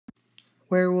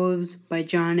Werewolves by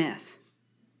John F.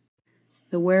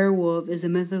 The werewolf is a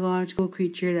mythological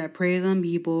creature that preys on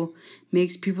people,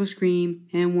 makes people scream,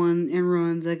 and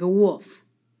runs like a wolf.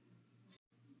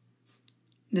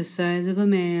 The size of a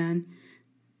man,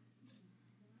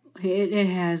 it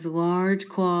has large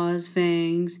claws,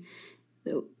 fangs,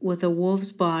 with a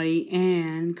wolf's body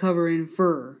and covered in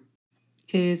fur.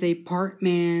 It is a part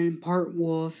man, part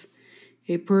wolf.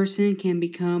 A person can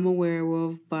become a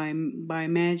werewolf by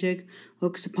magic,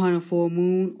 looks upon a full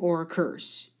moon, or a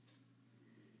curse.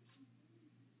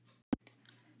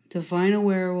 To find a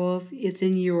werewolf, it's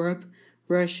in Europe,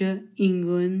 Russia,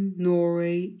 England,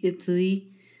 Norway,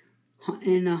 Italy,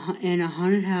 in a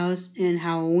haunted house, and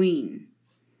Halloween.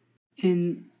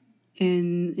 In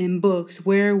books,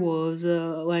 werewolves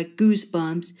like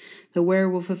Goosebumps, The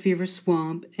Werewolf of Fever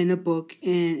Swamp, in a book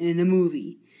and in a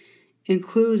movie,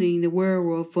 including The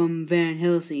Werewolf from Van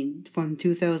Helsing from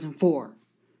 2004.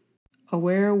 A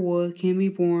werewolf can be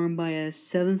born by a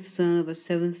seventh son of a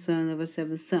seventh son of a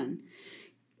seventh son,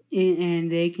 and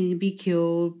they can be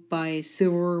killed by a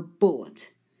silver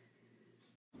bullet.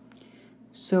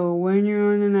 So when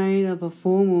you're on the night of a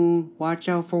full moon, watch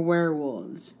out for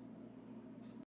werewolves.